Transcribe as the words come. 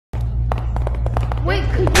Wait,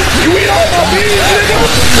 could you eat all my beans, nigga?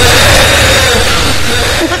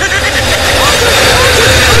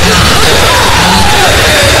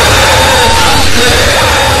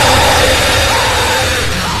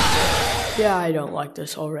 Yeah, I don't like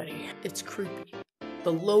this already. It's creepy.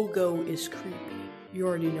 The logo is creepy. You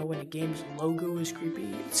already know when a game's logo is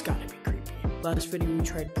creepy, it's gotta be creepy. Last video we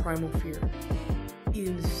tried Primal Fear.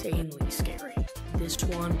 Insanely scary. This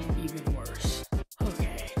one, even worse.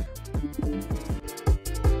 Okay.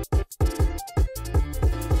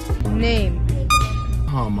 Name.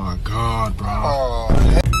 Oh my god, bro.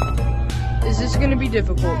 Is this gonna be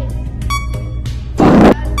difficult?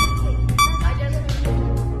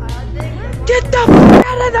 Get the f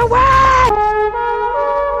out of the way!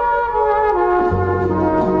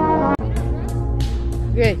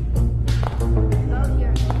 Okay.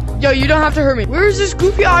 Yo, you don't have to hurt me. Where is this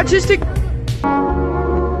goofy autistic?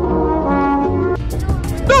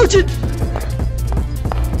 No, shit!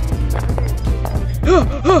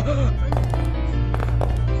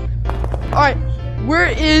 Alright, where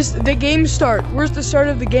is the game start? Where's the start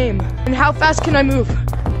of the game? And how fast can I move?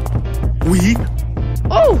 We?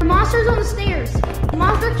 Oh! The monster's on the stairs. The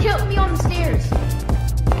monster killed me on the stairs.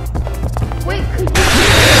 Wait, could you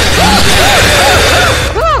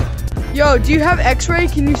Yo, do you have x-ray?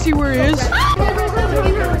 Can you see where it is? Oh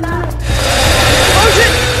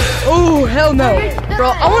shit! Oh, hell no. Bro,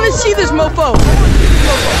 I wanna see this mofo.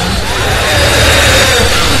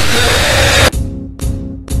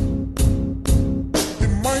 It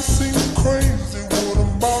might seem crazy what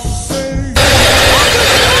I'm about to say.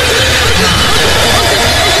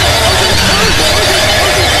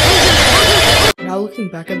 Now looking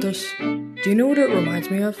back at this, do you know what it reminds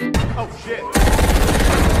me of? Oh shit.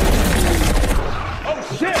 Oh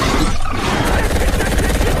shit.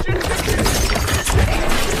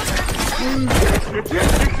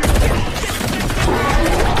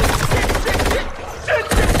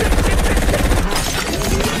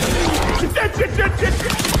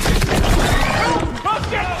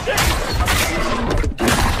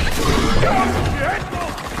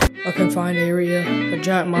 A confined area, a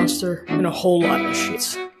giant monster, and a whole lot of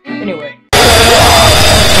shits. Anyway.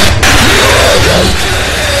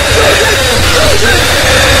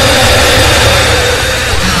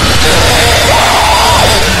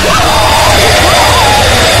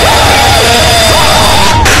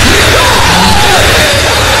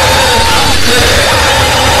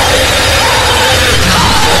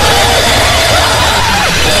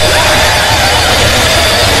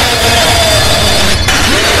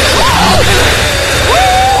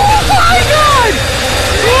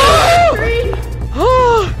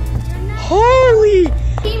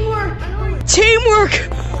 Teamwork!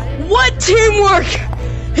 What teamwork?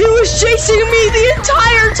 He was chasing me the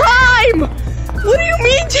entire time! What do you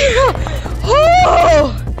mean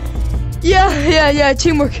Oh! Yeah,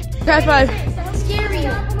 teamwork. High five. scary?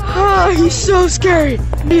 Oh, he's so scary.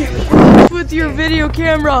 With your video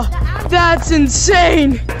camera. That's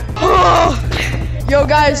insane. Oh. Yo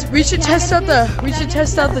guys, we should test out the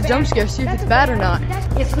jump scare, see if it's bad or not.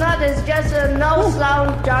 It's not, it's just a no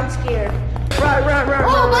sound jump scare. Run.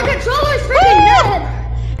 Oh, my controller's freaking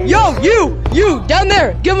dead! Yo, you, down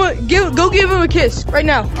there, go give him a kiss, right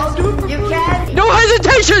now. You can. No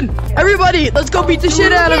hesitation! Everybody, let's go beat the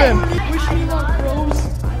shit out of him.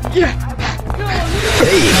 Yeah.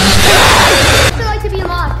 I like to be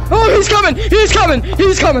alive. Oh, he's coming! Oh.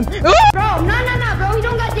 Bro, no, bro. He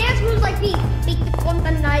don't got dance moves like me. Beat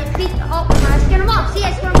the night. Oh, I scared him off. See,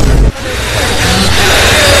 I scared him off.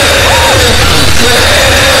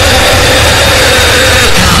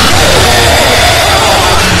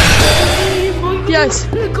 Yes.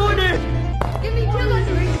 Go there. Give me 2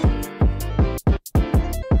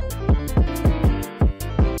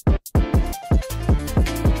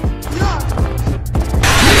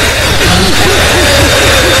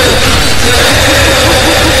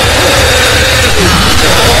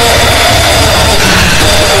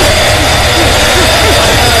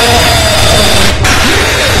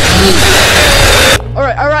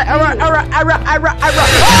 Alright.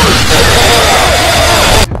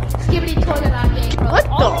 Skibbity toilet that game, bro. What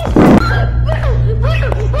the?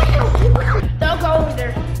 Don't go over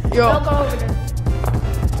there. Yo. Don't go over there.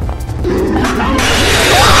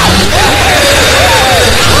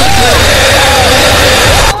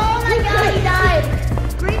 Oh my god, he died.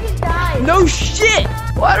 Green just died. No shit!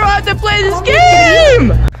 Why do I have to play this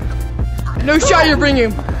game? No shot you're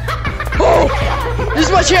bringing. Oh! This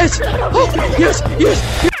is my chance! Oh! Yes!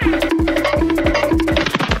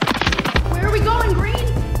 Where are we going, Green?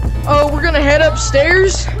 Oh, we're gonna head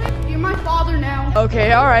upstairs? You're my father now.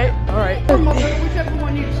 Okay, alright. Or mother, whichever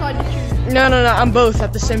one you decide to choose. No, I'm both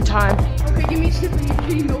at the same time. Okay, give me a sip of your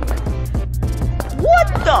tea milk. What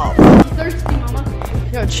the? I'm thirsty, mama.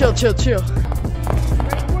 Yo, chill.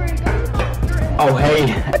 Oh,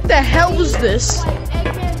 hey. What the hell is this?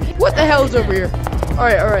 What the hell is over here?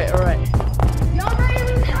 Alright.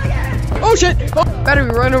 Oh shit! Oh,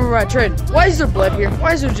 battery run over my train. Why is there blood here?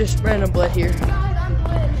 Why is there just random blood here?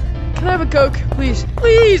 Can I have a Coke? Please.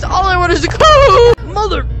 Please! All I want is a Coke!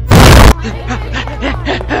 Mother...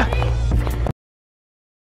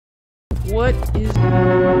 What is...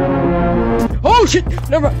 Oh shit!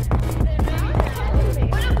 Never mind.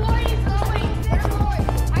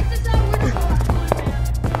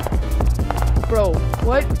 Bro,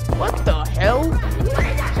 what the hell?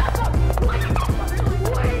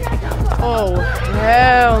 Oh,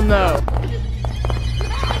 hell no.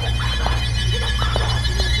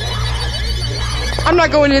 I'm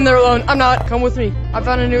not going in there alone. I'm not. Come with me. I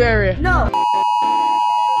found a new area. No.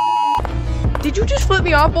 Did you just flip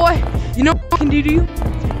me off, boy? You know what I can do to you?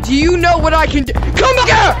 Do you know what I can do? Come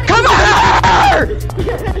here! Come here!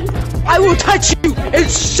 I will touch you in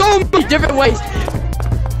so many different ways.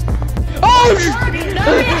 Oh!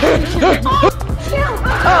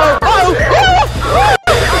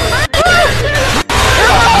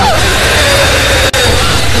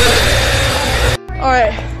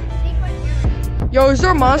 Alright. Yo, is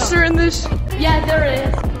there a monster in this? Yeah, there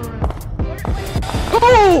is.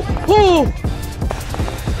 Oh!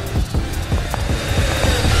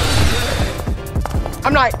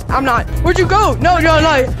 I'm not. Where'd you go? No.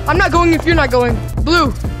 I'm not going if you're not going.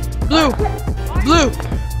 Blue.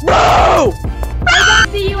 Bro!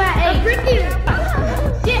 See you at 8.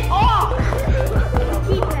 Get off.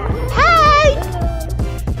 Hi!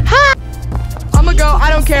 I'ma go. I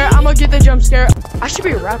don't care. I'm gonna get the jump scare. I should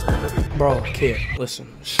be a rapper. Bro, kid, listen.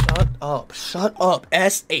 Shut up.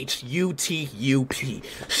 S-H-U-T-U-P.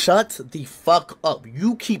 Shut the fuck up.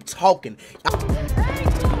 You keep talking.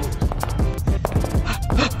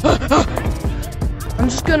 I'm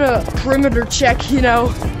just gonna perimeter check, you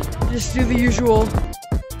know. Just do the usual.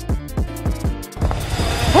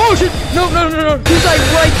 Oh shit! No. He's like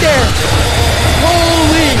right there.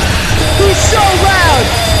 Holy! He's so loud!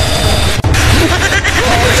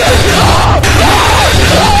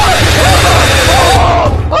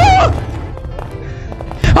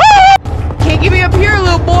 Can't get me up here,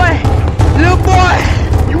 little boy!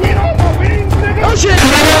 You ain't on my wings, nigga. Oh shit!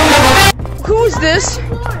 Who's this?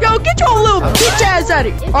 Yo, get your little bitch ass out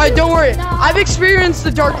of here! Alright, don't worry. I've experienced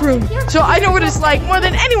the dark room, so I know what it's like more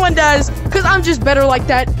than anyone does, because I'm just better like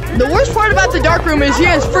that. The worst part about the dark room is he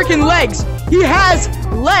has freaking legs. He has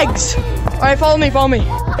legs! Alright, follow me. Go.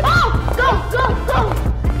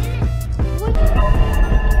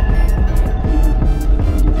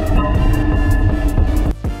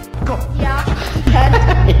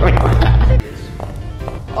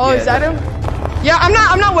 Oh, is that him? Yeah, I'm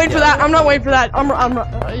not waiting for that. I'm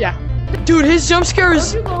not. Yeah. Dude, his jump scare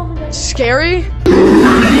is scary.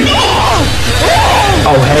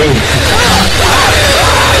 Oh, hey.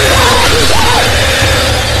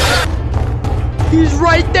 He's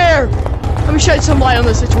right there. Let me shed some light on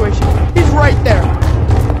the situation. He's right there.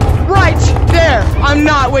 I'm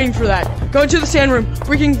not waiting for that. Go into the sand room.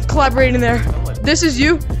 We can collaborate in there. This is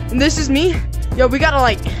you, and this is me. Yo, we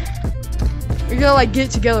gotta get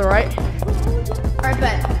it together, right? Alright,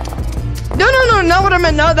 bet. No, not what I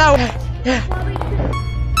meant. Not that way. Yeah.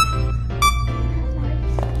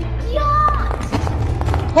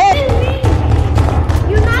 Oh,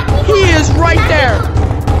 he is right there.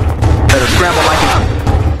 Better scramble like an egg.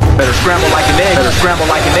 Better scramble like an egg. Better scramble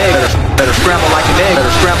like an egg. Better scramble like an egg.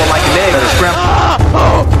 Better scramble like an egg. Better scramble.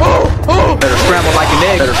 Better scramble like an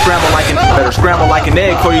egg. Better scramble like an egg. Better scramble like an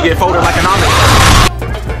egg before you get folded like an omelet.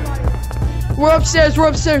 We're upstairs.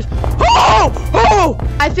 Oh!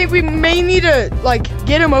 I think we may need to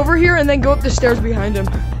get him over here and then go up the stairs behind him.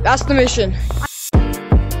 That's the mission.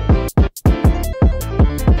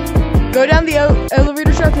 Go down the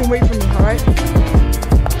elevator shaft and wait for me, alright?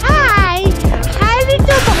 Hi! Hi, little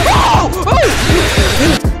boy!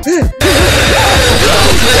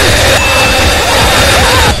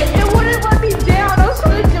 It wouldn't let me down. I was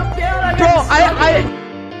trying to jump down. Bro,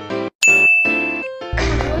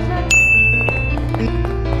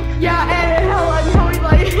 Yeah, and hell, I'm probably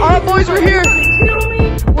like. Alright, boys, we're here.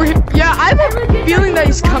 We're here. Yeah, I have a feeling that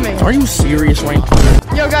he's coming. Are you serious right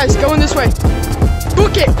now? Yo, guys, going this way.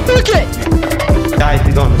 Book it! Guys,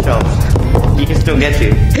 he's on the shelves. He can still get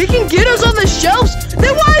you. He can get us on the shelves?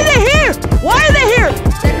 Then why are they here?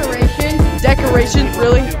 Decoration?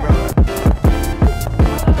 Really?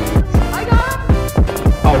 I got him.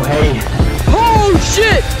 Oh, hey. Oh,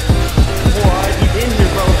 shit! Boy, he's in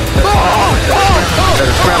here, bro. Oh!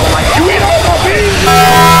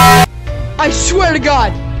 I swear to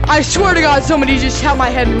God. I swear to God somebody just tapped my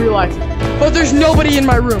head in real life. But there's nobody in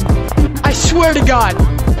my room. I swear to God.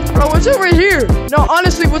 Bro, what's over here? No,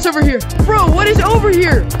 honestly, what's over here? Bro, what is over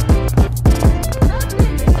here?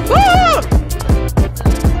 Ah!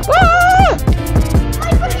 Ah!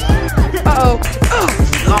 Uh-oh.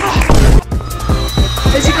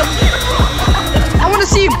 Is he coming? I want to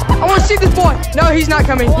see him. I want to see this boy. No, he's not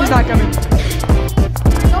coming. He's not coming.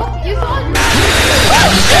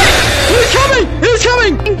 He's coming! He's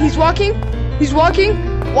coming! He's walking. He's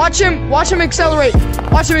walking. Watch him. Watch him accelerate.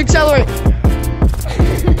 Watch him accelerate.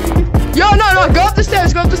 Yo, no. Go up the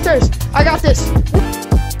stairs. Go up the stairs. I got this.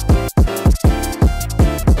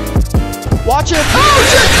 Watch him. Oh,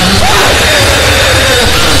 shit!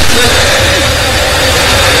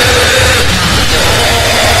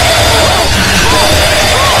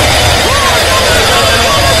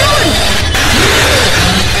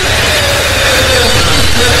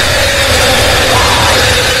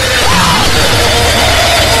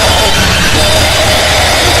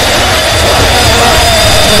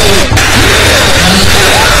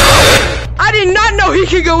 I did not know he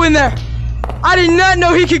could go in there. I did not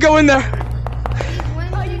know he could go in there.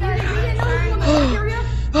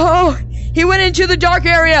 Oh, he went into the dark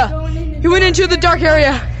area. He went into the dark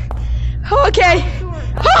area. Okay.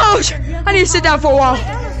 Oh, I need to sit down for a while.